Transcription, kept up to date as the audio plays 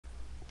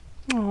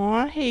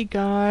Aw, hey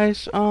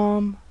guys.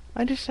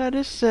 I just had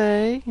to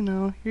say,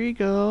 here you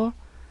go.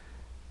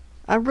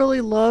 I really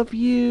love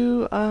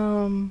you.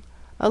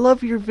 I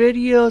love your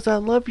videos. I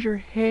love your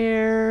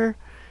hair.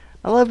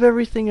 I love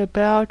everything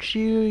about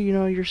you.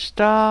 Your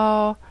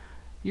style.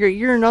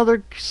 You're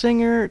another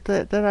singer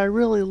that I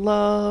really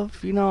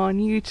love. On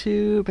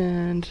YouTube,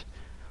 and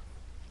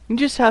you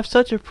just have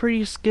such a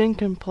pretty skin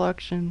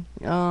complexion.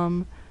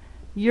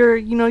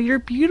 You're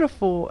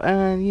beautiful,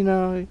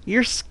 and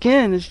your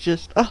skin is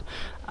just. Oh,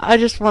 I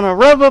just want to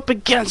rub up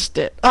against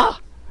it. Oh.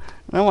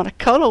 I want to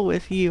cuddle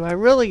with you. I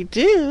really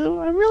do.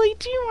 I really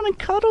do want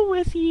to cuddle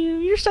with you.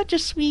 You're such a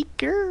sweet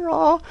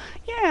girl.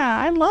 Yeah,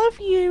 I love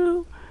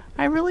you.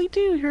 I really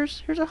do.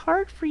 Here's a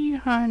heart for you,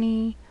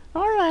 honey.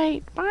 All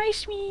right. Bye,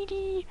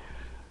 sweetie.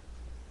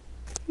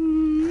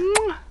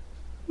 Mwah,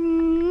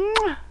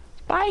 mwah.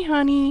 Bye,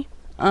 honey.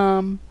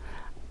 Um,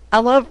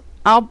 I'll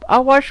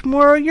watch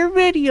more of your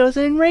videos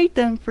and rate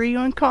them for you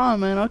and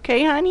comment.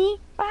 Okay, honey?